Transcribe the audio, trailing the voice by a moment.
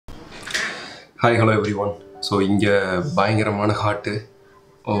Hi, hello everyone. So இங்கே பயங்கரமான hot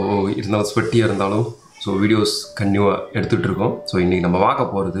இருந்தாலும் ஸ்வெட்டியாக இருந்தாலும் ஸோ வீடியோஸ் கன்டினியூவாக எடுத்துகிட்டு இருக்கோம். ஸோ இன்றைக்கி நம்ம பார்க்க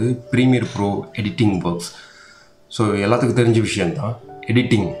போகிறது Premiere Pro editing works. So எல்லாத்துக்கும் தெரிஞ்ச விஷயந்தான்.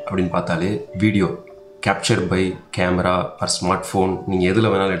 எடிட்டிங் அப்படின்னு பார்த்தாலே video capture by camera R smart phone, நீங்கள்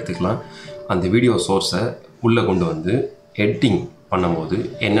எதில் வேணாலும் எடுத்துக்கலாம். அந்த வீடியோ சோர்ஸை உள்ளே கொண்டு வந்து எடிட்டிங் பண்ணும்போது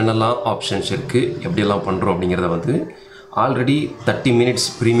என்னென்னலாம் ஆப்ஷன்ஸ் இருக்குது, எப்படியெல்லாம் பண்ணுறோம் அப்படிங்கிறத வந்து ஆல்ரெடி 30 minutes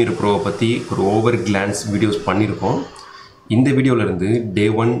ப்ரீமியர் ப்ரோவை பற்றி ஒரு ஓவர் கிளான்ஸ் வீடியோஸ் பண்ணியிருக்கோம். இந்த வீடியோவிலேருந்து டே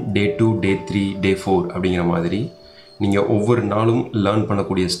 1, டே 2, டே 3, டே 4 அப்படிங்கிற மாதிரி நீங்கள் ஒவ்வொரு நாளும் லேர்ன்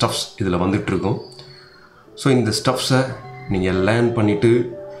பண்ணக்கூடிய ஸ்டஃப்ஸ் இதில் வந்துட்டுருக்கோம். ஸோ இந்த ஸ்டஃப்ஸை நீங்கள் லேர்ன் பண்ணிவிட்டு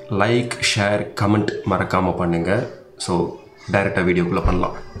லைக், ஷேர், கமெண்ட் மறக்காமல் பண்ணுங்கள். ஸோ டைரெக்டாக வீடியோக்குள்ளே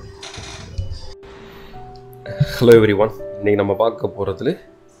பண்ணலாம். ஹலோ எவ்ரிஒன், இன்றைக்கி நம்ம பார்க்க போகிறதுல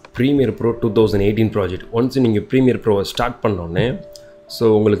PremierePro 2018 ப்ராஜெக்ட். ஒன்ஸ் நீங்கள் PremiereProவை ஸ்டார்ட் பண்ணோன்னே ஸோ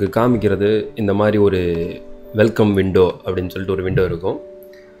உங்களுக்கு காமிக்கிறது இந்த மாதிரி ஒரு வெல்கம் விண்டோ அப்படின்னு சொல்லிட்டு ஒரு விண்டோ இருக்கும்.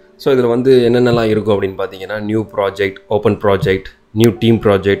 ஸோ இதில் வந்து என்னென்னலாம் இருக்கும் அப்படின்னு பார்த்தீங்கன்னா, new project, open project, new team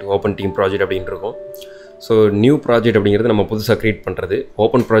project, open team project அப்படின்னு இருக்கும். ஸோ நியூ ப்ராஜெக்ட் அப்படிங்கிறது நம்ம புதுசாக க்ரியேட் பண்ணுறது,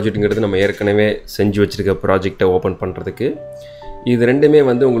 ஓப்பன் ப்ராஜெக்ட்டுங்கிறது நம்ம ஏற்கனவே செஞ்சு வச்சுருக்க ப்ராஜெக்டை ஓப்பன் பண்ணுறதுக்கு. இது ரெண்டுமே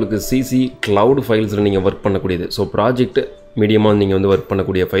வந்து உங்களுக்கு சிசி க்ளவுட் ஃபைல்ஸில் நீங்கள் ஒர்க் பண்ணக்கூடியது. ஸோ ப்ராஜெக்ட் மீடியமாக நீங்கள் வந்து ஒர்க்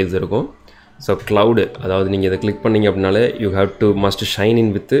பண்ணக்கூடிய ஃபைல்ஸ் இருக்கும். ஸோ க்ளவுடு, அதாவது நீங்கள் இதை கிளிக் பண்ணிங்க அப்படின்னாலே you have to must shine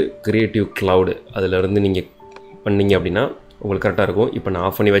in with creative cloud. அதிலேருந்து நீங்கள் பண்ணிங்க அப்படின்னா உங்களுக்கு கரெக்டாக இருக்கும். இப்போ நான்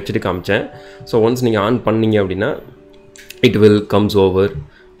ஆஃப் பண்ணி வச்சுட்டு காமிச்சேன். ஸோ ஒன்ஸ் நீங்கள் ஆன் பண்ணிங்க அப்படின்னா it will comes over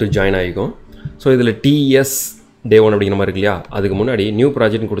to join ஆகிக்கும். ஸோ இதில் TS Day 1 அப்படிங்கிற மாதிரி இருக்கு இல்லையா, அதுக்கு முன்னாடி நியூ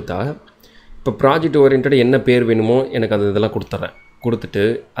ப்ராஜெக்ட்னு கொடுத்தா இப்போ ப்ராஜெக்ட் ஓரியன்டாக என்ன பேர் வேணுமோ எனக்கு அது இதெல்லாம் கொடுத்துட்டு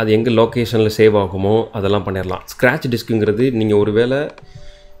அது எங்கே லொக்கேஷனில் சேவ் ஆகுமோ அதெல்லாம் பண்ணிடலாம். ஸ்க்ராட்ச் டிஸ்க்குங்கிறது நீங்கள் ஒரு வேளை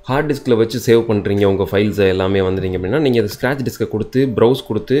ஹார்ட் டிஸ்கில் வச்சு சேவ் பண்ணுறீங்க உங்கள் ஃபைல்ஸை எல்லாமே வந்துடுங்க அப்படின்னா நீங்கள் அது ஸ்க்ராட்ச் டிஸ்க்கை கொடுத்து ப்ரௌஸ்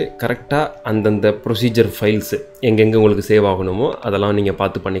கொடுத்து கரெக்டாக அந்தந்த ப்ரொசீஜர் ஃபைல்ஸு எங்கெங்கே உங்களுக்கு சேவ் ஆகணுமோ அதெல்லாம் நீங்கள்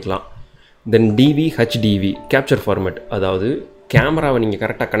பார்த்து பண்ணிக்கலாம். தென் HDV கேப்சர் ஃபார்மேட், அதாவது கேமராவை நீங்கள்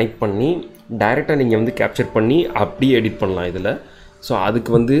கரெக்டாக கனெக்ட் பண்ணி டைரெக்டாக நீங்கள் வந்து கேப்சர் பண்ணி அப்படியே எடிட் பண்ணலாம் இதில். ஸோ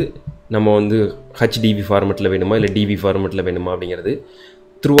அதுக்கு வந்து நம்ம வந்து HDV ஃபார்மெட்டில் வேணுமா இல்லை DV ஃபார்மெட்டில் வேணுமா அப்படிங்கிறது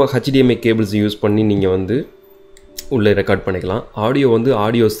த்ரூவாக HDMI கேபிள்ஸ் யூஸ் பண்ணி நீங்கள் வந்து உள்ளே ரெக்கார்ட் பண்ணிக்கலாம். ஆடியோ வந்து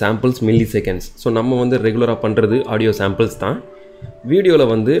audio samples milli seconds. So நம்ம வந்து ரெகுலராக பண்ணுறது ஆடியோ சாம்பிள்ஸ் தான்.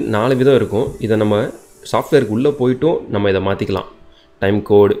 வீடியோவில் வந்து 4 விதம் இருக்கும். இதை நம்ம சாஃப்ட்வேருக்கு உள்ளே போய்ட்டும் நம்ம இதை மாற்றிக்கலாம். Time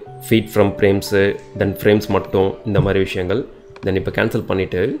code, feet from frames, then frames மட்டும், இந்த மாதிரி விஷயங்கள். தென் இப்போ கேன்சல்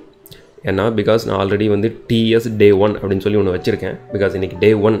பண்ணிவிட்டு, ஏன்னா பிகாஸ் நான் ஆல்ரெடி வந்து TS Day 1 அப்படின்னு சொல்லி ஒன்று வச்சுருக்கேன். பிகாஸ் இன்றைக்கி Day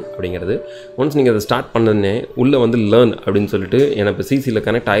 1 அப்படிங்கிறது ஒன்ஸ் நீங்கள் அதை ஸ்டார்ட் பண்ணனே உள்ளே வந்து லேர்ன் அப்படின்னு சொல்லிட்டு எனக்கு இப்போ சிசியில்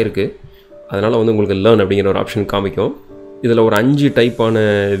கனெக்ட் ஆகிருக்கு. அதனால் வந்து உங்களுக்கு லேர்ன் அப்படிங்கிற ஒரு ஆப்ஷன் காமிக்கும். இதில் ஒரு 5 டைப்பான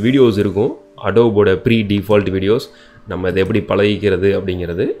வீடியோஸ் இருக்கும். அடோபோட ப்ரீ டிஃபால்ட் வீடியோஸ், நம்ம இதை எப்படி பழகிக்கிறது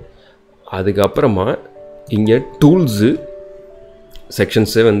அப்படிங்கிறது. அதுக்கப்புறமா இங்கே டூல்ஸு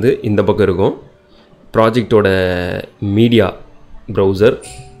செக்ஷன்ஸு வந்து இந்த பக்கம் இருக்கும். ப்ராஜெக்டோட media browser,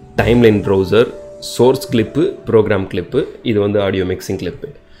 timeline browser, source clip, program clip, இது வந்து ஆடியோ மிக்சிங் கிளிப்பு.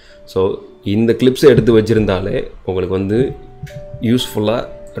 ஸோ இந்த கிளிப்ஸை எடுத்து வச்சுருந்தாலே உங்களுக்கு வந்து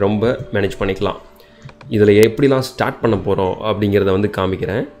யூஸ்ஃபுல்லாக ரொம்ப மேனேஜ் பண்ணிக்கலாம். இதில் எப்படிலாம் ஸ்டார்ட் பண்ண போகிறோம் அப்படிங்கிறத வந்து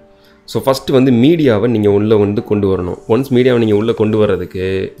காமிக்கிறேன். ஸோ ஃபஸ்ட்டு வந்து மீடியாவை நீங்கள் உள்ளே வந்து கொண்டு வரணும். ஒன்ஸ் மீடியாவை நீங்கள் உள்ளே கொண்டு வர்றதுக்கு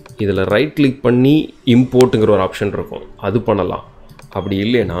இதில் ரைட் கிளிக் பண்ணி இம்போர்ட்டுங்கிற ஒரு ஆப்ஷன் இருக்கும், அது பண்ணலாம். அப்படி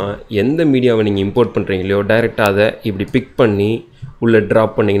இல்லைன்னா எந்த மீடியாவை நீங்கள் இம்போர்ட் பண்ணுறீங்களோ டைரெக்டாக அதை இப்படி பிக் பண்ணி உள்ளே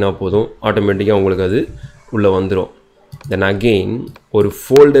ட்ராப் பண்ணிங்கன்னா போதும், ஆட்டோமேட்டிக்காக உங்களுக்கு அது உள்ளே வந்துடும். தென் அகெயின் ஒரு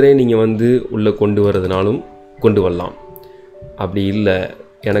ஃபோல்டரே நீங்கள் வந்து உள்ளே கொண்டு வரதுனாலும் கொண்டு வரலாம். அப்படி இல்லை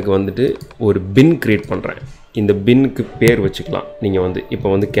எனக்கு வந்துட்டு ஒரு பின் க்ரியேட் பண்ணுறேன், இந்த பின்னுக்கு பேர் வச்சுக்கலாம். நீங்கள் வந்து இப்போ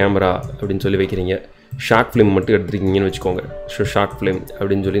வந்து கேமரா அப்படின்னு சொல்லி வைக்கிறீங்க, ஷார்ட் ஃபிலிம் மட்டும் எடுத்துருக்கீங்கன்னு வச்சுக்கோங்க. ஸோ ஷார்ட் ஃபிலிம்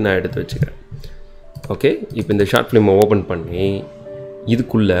அப்படின்னு சொல்லி நான் எடுத்து வச்சுக்கிறேன். ஓகே, இப்போ இந்த ஷார்ட் ஃபிலிமை ஓப்பன் பண்ணி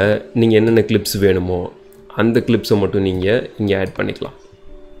இதுக்குள்ளே நீங்கள் என்னென்ன கிளிப்ஸ் வேணுமோ அந்த கிளிப்ஸை மட்டும் நீங்கள் இங்கே ஆட் பண்ணிக்கலாம்.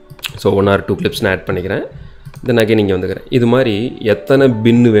 ஸோ 1 or 2 கிளிப்ஸ் நான் ஆட் பண்ணிக்கிறேன். தென் அகே நீங்கள் வந்துக்கிறேன். இது மாதிரி எத்தனை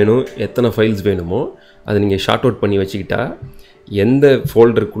பின்னு வேணும், எத்தனை ஃபைல்ஸ் வேணுமோ அதை நீங்கள் ஷார்ட் அவுட் பண்ணி வச்சுக்கிட்டா எந்த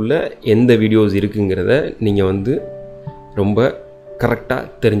ஃபோல்டருக்குள்ளே எந்த வீடியோஸ் இருக்குங்கிறத நீங்கள் வந்து ரொம்ப கரெக்டாக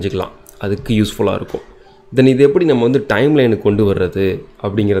தெரிஞ்சுக்கலாம். அதுக்கு யூஸ்ஃபுல்லாக இருக்கும். தென் இது எப்படி நம்ம வந்து டைம் லைனுக்கு கொண்டு வர்றது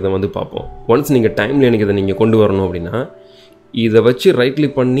அப்படிங்கிறத வந்து பார்ப்போம். ஒன்ஸ் நீங்கள் டைம் லைனுக்கு இதை நீங்கள் கொண்டு வரணும் அப்படின்னா இதை வச்சு ரைட்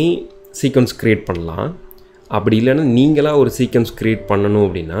கிளிக் பண்ணி சீக்வன்ஸ் க்ரியேட் பண்ணலாம். அப்படி இல்லைன்னா நீங்களாக ஒரு சீக்வன்ஸ் க்ரியேட் பண்ணணும்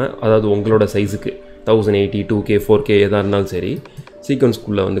அப்படின்னா, அதாவது உங்களோட சைஸுக்கு 1080, 2K, 4K எதாக இருந்தாலும் சரி,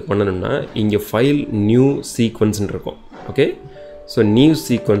 சீக்வன்ஸ்குள்ளே வந்து பண்ணணும்னா இங்கே ஃபைல் நியூ சீக்வன்ஸ்ன்னு இருக்கும். ஓகே, ஸோ நியூ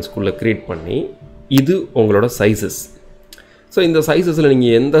சீக்வன்ஸ்குள்ளே க்ரியேட் பண்ணி இது உங்களோட சைஸஸ். ஸோ இந்த சைஸஸில்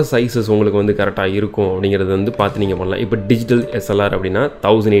நீங்கள் எந்த சைஸஸ் உங்களுக்கு வந்து கரெக்டாக இருக்கும் அப்படிங்கிறது வந்து பார்த்து நீங்கள் பண்ணலாம். இப்போ டிஜிட்டல் SLR அப்படின்னா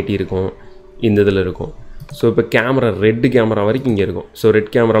 1080 இருக்கும், இந்த இதில் இருக்கும். ஸோ இப்போ கேமரா ரெட் கேமரா வரைக்கும் இங்கே இருக்கும். ஸோ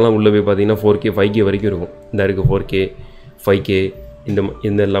ரெட் கேமராலாம் உள்ளே போய் பார்த்தீங்கன்னா 4K 5K வரைக்கும் இருக்கும். இந்த இருக்குது 4K 5K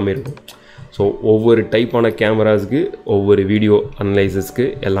இந்த எல்லாமே இருக்கும். ஸோ ஒவ்வொரு டைப்பான கேமராஸுக்கு ஒவ்வொரு வீடியோ அனலைசஸ்க்கு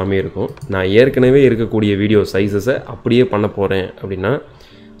எல்லாமே இருக்கும். நான் ஏற்கனவே இருக்கக்கூடிய வீடியோ சைஸஸை அப்படியே பண்ண போகிறேன் அப்படின்னா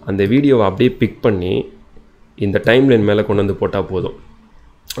அந்த வீடியோவை அப்படியே பிக் பண்ணி இந்த டைம்லைன் மேலே கொண்டு வந்து போட்டால் போதும்.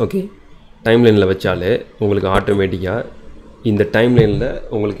 ஓகே, டைம்லைனில் வச்சாலே உங்களுக்கு ஆட்டோமேட்டிக்காக இந்த டைம்லைனில்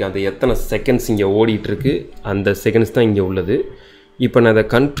உங்களுக்கு அந்த எத்தனை செகண்ட்ஸ் இங்கே ஓடிட்டுருக்கு அந்த செகண்ட்ஸ் தான் இங்கே உள்ளது. இப்போ நான் இதை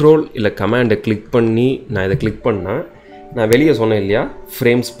கண்ட்ரோல் இல்லை கமாண்டை கிளிக் பண்ணி நான் இதை கிளிக் பண்ணால் நான் வெளியே சொன்னேன் இல்லையா,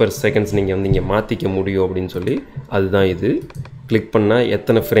 ஃப்ரேம்ஸ் பர் செகண்ட்ஸ் நீங்கள் வந்து இங்கே மாற்றிக்க முடியும் அப்படின்னு சொல்லி, அதுதான் இது. கிளிக் பண்ணால்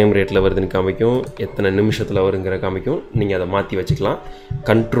எத்தனை ஃப்ரேம் ரேட்டில் வருதுன்னு காமிக்கும், எத்தனை நிமிஷத்தில் வருங்கிற காமிக்கும். நீங்கள் அதை மாற்றி வச்சுக்கலாம்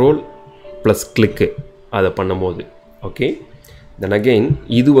கண்ட்ரோல் ப்ளஸ் கிளிக்கு அதை பண்ணும்போது. ஓகே, தென் அகெயின்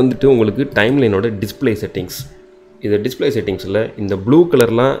இது வந்துட்டு உங்களுக்கு டைம்லைனோட டிஸ்பிளே செட்டிங்ஸ். இது டிஸ்பிளே செட்டிங்ஸில் இந்த ப்ளூ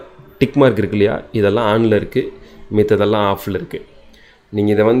கலர்லாம் டிக் மார்க் இருக்கு இல்லையா, இதெல்லாம் ஆனில் இருக்குது, மித்ததெல்லாம் ஆஃபில் இருக்குது.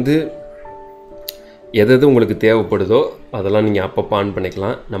 நீங்கள் இதை வந்து எது உங்களுக்கு தேவைப்படுதோ அதெல்லாம் நீங்கள் அப்பப்போ ஆன்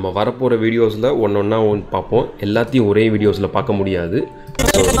பண்ணிக்கலாம். நம்ம வரப்போகிற வீடியோஸில் ஒன்று பார்ப்போம். எல்லாத்தையும் ஒரே வீடியோஸில் பார்க்க முடியாது.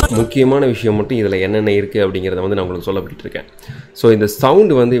 ஸோ முக்கியமான விஷயம் மட்டும் இதில் என்னென்ன இருக்குது அப்படிங்கிறத வந்து நான் உங்களுக்கு சொல்லப்பட்டுருக்கேன். ஸோ இந்த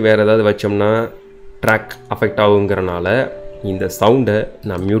சவுண்டு வந்து வேறு ஏதாவது வச்சோம்னா ட்ராக் அஃபெக்ட் ஆகுங்கிறனால இந்த சவுண்டை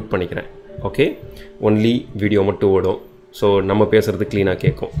நான் மியூட் பண்ணிக்கிறேன். ஓகே, ஒன்லி வீடியோ மட்டும் ஓடும். ஸோ நம்ம பேசுகிறது க்ளீனாக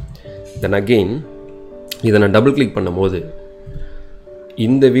கேட்கும். தென் அகெயின் இதை நான் டபுள் கிளிக் பண்ணும்போது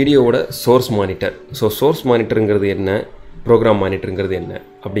இந்த வீடியோவோட சோர்ஸ் மானிட்டர். ஸோ சோர்ஸ் மானிட்டருங்கிறது என்ன, ப்ரோக்ராம் மானிட்டருங்கிறது என்ன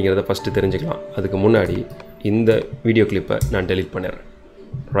அப்படிங்கிறத ஃபஸ்ட்டு தெரிஞ்சுக்கலாம். அதுக்கு முன்னாடி இந்த வீடியோ கிளிப்பை நான் டெலீட் பண்ணிடுறேன்.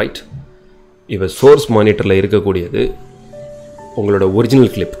 ரைட், இப்போ சோர்ஸ் மானிட்டரில் இருக்கக்கூடியது உங்களோட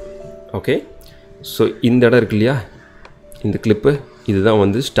ஒரிஜினல் கிளிப். ஓகே, ஸோ இந்த இடம் இருக்கு இல்லையா, இந்த கிளிப்பு இதுதான்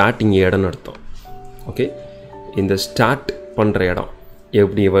வந்து ஸ்டார்டிங் இடம்னு அர்த்தம். ஓகே, இந்த ஸ்டார்ட் பண்ணுற இடம்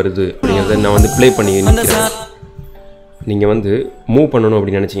எப்படி வருது அப்படிங்கிறத நான் வந்து ப்ளே பண்ணி நிற்கிறேன். நீங்கள் வந்து மூவ் பண்ணணும்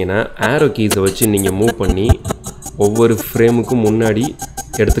அப்படின்னு நினச்சிங்கன்னா ஆரோ கீஸை வச்சு நீங்கள் மூவ் பண்ணி ஒவ்வொரு ஃப்ரேமுக்கும் முன்னாடி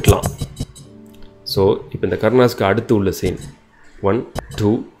எடுத்துக்கலாம். ஸோ இப்போ இந்த கருணாஸ்க்கு அடுத்து உள்ள சீன் 1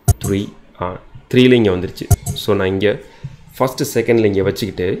 2 3 3ல இங்கே வந்துருச்சு. ஸோ நான் இங்கே ஃபஸ்ட்டு செகண்டில் இங்கே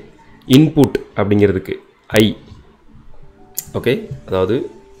வச்சுக்கிட்டு இன்புட் அப்படிங்கிறதுக்கு ஓகே, அதாவது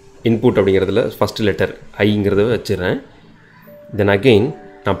இன்புட் அப்படிங்கிறதுல ஃபஸ்ட்டு லெட்டர் ஐங்கிறத வச்சிடுறேன். தென் அகெயின்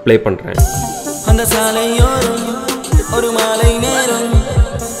நான் ப்ளே பண்ணுறேன்.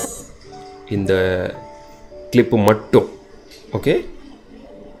 இந்த கிளிப்பு மட்டும். ஓகே,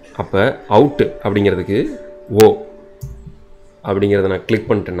 அப்போ அவுட்டு அப்படிங்கிறதுக்கு ஓ அப்படிங்கிறத நான் கிளிக்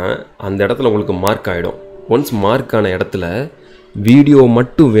பண்ணிட்டேன்னா அந்த இடத்துல உங்களுக்கு மார்க் ஆகிடும். ஒன்ஸ் மார்க் ஆன இடத்துல வீடியோ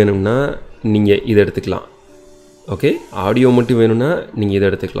மட்டும் வேணும்னா நீங்கள் இதை எடுத்துக்கலாம். ஓகே, ஆடியோ மட்டும் வேணும்னா நீங்கள் இதை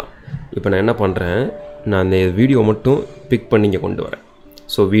எடுத்துக்கலாம். இப்போ நான் என்ன பண்ணுறேன், நான் அந்த வீடியோ மட்டும் பிக் பண்ணி இங்கே கொண்டு வரேன்.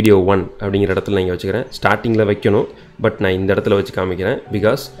 ஸோ வீடியோ 1 அப்படிங்கிற இடத்துல நான் இங்கே வச்சுக்கிறேன். ஸ்டார்டிங்கில் வைக்கணும், பட் நான் இந்த இடத்துல வச்சு காமிக்கிறேன்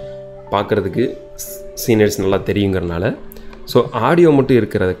பிகாஸ் பார்க்குறதுக்கு சீனர்ஸ் நல்லா தெரியுங்கிறனால. ஸோ ஆடியோ மட்டும்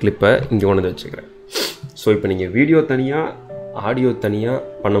இருக்கிற கிளிப்பை இங்கே கொண்டு வந்து வச்சுக்கிறேன். ஸோ இப்போ நீங்கள் வீடியோ தனியாக ஆடியோ தனியாக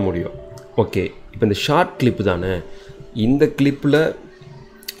பண்ண முடியும். ஓகே, இப்போ இந்த ஷார்ட் கிளிப்பு தானே, இந்த கிளிப்பில்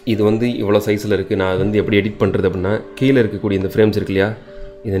இது வந்து இவ்வளோ சைஸில் இருக்குது. நான் வந்து எப்படி எடிட் பண்ணுறது அப்படின்னா கீழே இருக்கக்கூடிய இந்த ஃப்ரேம்ஸ் இருக்கு இல்லையா,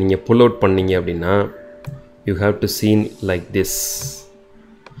 இதை நீங்கள் புல் அவுட் பண்ணிங்க அப்படின்னா you have to seen like this.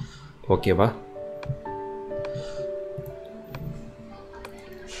 ஓகேவா,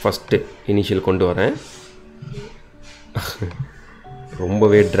 ஃபஸ்ட்டு இனிஷியல் கொண்டு வரேன்.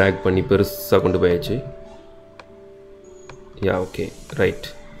 ரொம்பவே ட்ராக் பண்ணி பெருசாக கொண்டு போயாச்சு. Yeah okay right.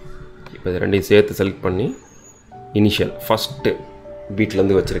 இப்போ இது ரெண்டையும் சேர்த்து செலக்ட் பண்ணி இனிஷியல் ஃபஸ்ட்டு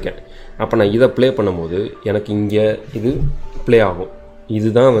பீட்லேருந்து வச்சுருக்கேன். அப்போ நான் இதை ப்ளே பண்ணும்போது எனக்கு இங்கே இது ப்ளே ஆகும்.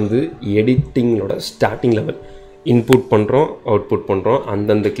 இதுதான் வந்து எடிட்டிங்களோட ஸ்டார்டிங் லெவல். இன்புட் பண்ணுறோம், அவுட்புட் பண்ணுறோம்,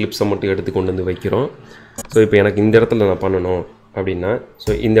 அந்தந்த கிளிப்ஸை மட்டும் எடுத்து கொண்டு வந்து வைக்கிறோம். ஸோ இப்போ எனக்கு இந்த இடத்துல நான் பண்ணணும் அப்படின்னா, ஸோ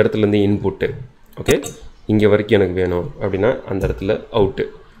இந்த இடத்துலேருந்து இன்புட்டு. ஓகே, இங்கே வரைக்கும் எனக்கு வேணும் அப்படின்னா அந்த இடத்துல அவுட்டு.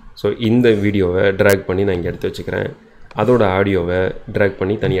 ஸோ இந்த வீடியோவை ட்ராக் பண்ணி நான் இங்கே எடுத்து வச்சுக்கிறேன். அதோட ஆடியோவை ட்ராக்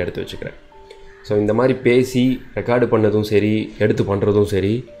பண்ணி தனியாக எடுத்து வச்சுக்கிறேன். ஸோ இந்த மாதிரி பேசி ரெக்கார்டு பண்ணதும் சரி, எடுத்து பண்ணுறதும்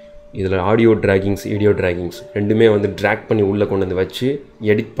சரி, இதில் ஆடியோ ட்ராகிங்ஸ் வீடியோ ட்ராகிங்ஸ் ரெண்டுமே வந்து ட்ராக் பண்ணி உள்ளே கொண்டு வந்து வச்சு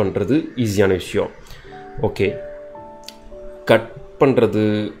எடிட் பண்ணுறது ஈஸியான விஷயம். ஓகே, கட் பண்ணுறது,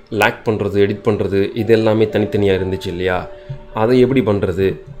 லேக் பண்ணுறது, எடிட் பண்ணுறது இது எல்லாமே தனித்தனியாக இருந்துச்சு இல்லையா, அதை எப்படி பண்ணுறது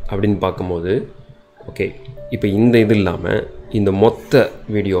அப்படின்னு பார்க்கும்போது, ஓகே இப்போ இந்த இது இல்லாமல் இந்த மொத்த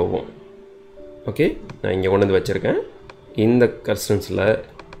வீடியோவும் ஓகே நான் இங்கே கொண்டு வந்து வச்சுருக்கேன். இந்த கர்சன்ஸில்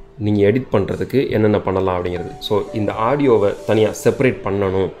நீங்கள் எடிட் பண்ணுறதுக்கு என்னென்ன பண்ணலாம் அப்படிங்கிறது. ஸோ இந்த ஆடியோவை தனியாக செப்பரேட்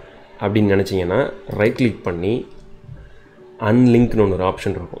பண்ணணும் அப்படின்னு நினச்சிங்கன்னா ரைட் கிளிக் பண்ணி அன்லிங்க்னு ஒரு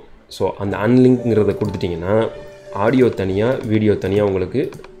ஆப்ஷன் இருக்கும். ஸோ அந்த அன்லிங்க்ங்கிறத கொடுத்துட்டிங்கன்னா ஆடியோ தனியாக வீடியோ தனியாக உங்களுக்கு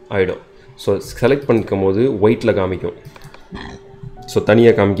ஆகிடும். ஸோ செலக்ட் பண்ணிக்கும் போது ஒயிட்டில் காமிக்கும். ஸோ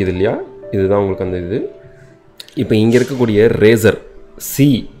தனியாக காமிக்குது இல்லையா, இதுதான் உங்களுக்கு அந்த இது. இப்போ இங்கே இருக்கக்கூடிய ரேசர் சி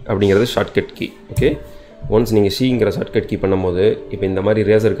அப்படிங்கிறது ஷார்ட்கட் கீ. ஓகே, ஒன்ஸ் நீங்கள் சிங்கிற ஷார்ட்கட் கீ பண்ணும்போது இப்போ இந்த மாதிரி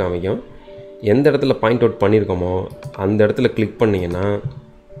ரேசர் காமிக்கும். எந்த இடத்துல பாயிண்ட் அவுட் பண்ணியிருக்கோமோ அந்த இடத்துல கிளிக் பண்ணிங்கன்னா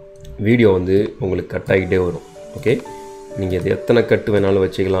வீடியோ வந்து உங்களுக்கு கட் ஆகிட்டே வரும். ஓகே, நீங்கள் இது எத்தனை கட் வேணாலும்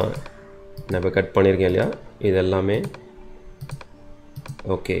வச்சுக்கலாம். நான் இப்போ கட் பண்ணியிருக்கேன் இல்லையா, இது எல்லாமே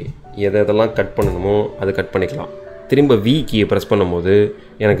ஓகே. எதெல்லாம் கட் பண்ணணுமோ அது கட் பண்ணிக்கலாம். திரும்ப வி கீயை ப்ரெஸ் பண்ணும்போது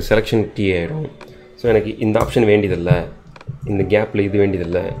எனக்கு செலெக்ஷன் கீ ஆகிடும். ஸோ எனக்கு இந்த ஆப்ஷன் வேண்டியதில்லை, இந்த கேப்பில் இது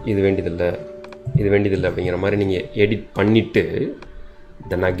வேண்டியதில்லை, இது வேண்டியதில்லை, இது வேண்டியதில்லை அப்படிங்கிற மாதிரி நீங்கள் எடிட் பண்ணிவிட்டு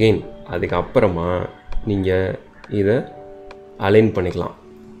தென் அகெயின் அதுக்கப்புறமா நீங்கள் இதை அலைன் பண்ணிக்கலாம்.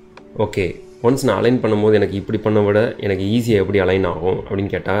 ஓகே, ஒன்ஸ் நான் அலைன் பண்ணும்போது எனக்கு இப்படி பண்ண விட எனக்கு ஈஸியாக எப்படி அலைன் ஆகும்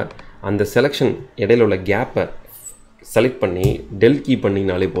அப்படின்னு கேட்டால், அந்த செலெக்ஷன் இடையில உள்ள கேப்பை செலக்ட் பண்ணி டெல் கீ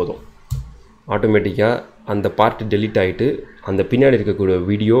பண்ணிங்கனாலே போதும். ஆட்டோமேட்டிக்காக அந்த பார்ட் டெலீட் ஆகிட்டு அந்த பின்னாடி இருக்கக்கூடிய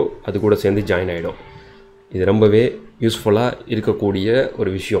வீடியோ அது கூட சேர்ந்து ஜாயின் ஆகிடும். இது ரொம்பவே யூஸ்ஃபுல்லாக இருக்கக்கூடிய ஒரு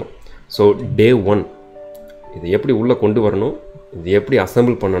விஷயம். ஸோ டே 1 இதை எப்படி உள்ளே கொண்டு வரணும், இது எப்படி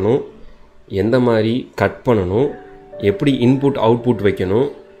அசம்பிள் பண்ணணும், எந்த மாதிரி கட் பண்ணணும், எப்படி இன்புட் அவுட்புட் வைக்கணும்,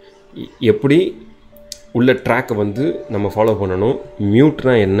 எப்படி உள்ள ட்ராக்கை வந்து நம்ம ஃபாலோ பண்ணணும்,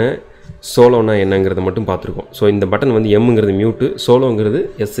 மியூட்னா என்ன, சோலோனா என்னங்கிறத மட்டும் பார்த்துருக்கோம். ஸோ இந்த பட்டன் வந்து எம்ங்கிறது மியூட்டு, சோலோங்கிறது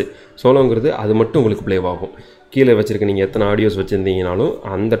எஸ்ஸு. சோலோங்கிறது அது மட்டும் உங்களுக்கு ப்ளே ஆகும். கீழே வச்சுருக்க நீங்கள் எத்தனை ஆடியோஸ் வச்சுருந்தீங்கனாலும்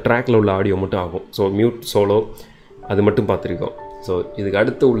அந்த ட்ராக்கில் உள்ள ஆடியோ மட்டும் ஆகும். ஸோ மியூட், சோலோ அது மட்டும் பார்த்துருக்கோம். ஸோ இதுக்கு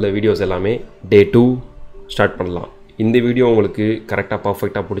அடுத்து உள்ள வீடியோஸ் எல்லாமே டே 2 ஸ்டார்ட் பண்ணலாம். இந்த வீடியோ உங்களுக்கு கரெக்டாக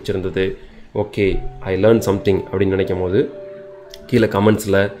பர்ஃபெக்டாக பிடிச்சிருந்தது, ஓகே ஐ லேர்ன் சம்திங் அப்படின்னு நினைக்கும் போது கீழே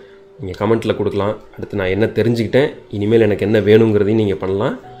கமெண்ட்ஸில் நீங்கள் கமெண்ட்டில் கொடுக்கலாம். அடுத்து நான் என்ன தெரிஞ்சுக்கிட்டேன், இனிமேல் எனக்கு என்ன வேணுங்கிறதையும் நீங்கள்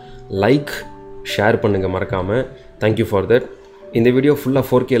பண்ணலாம். லைக், ஷேர் பண்ணுங்கள் மறக்காமல். Thank you for that. இந்த வீடியோ ஃபுல்லாக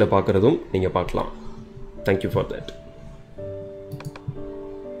 4Kல பார்க்குறதும் நீங்கள் பார்க்கலாம். Thank you for that.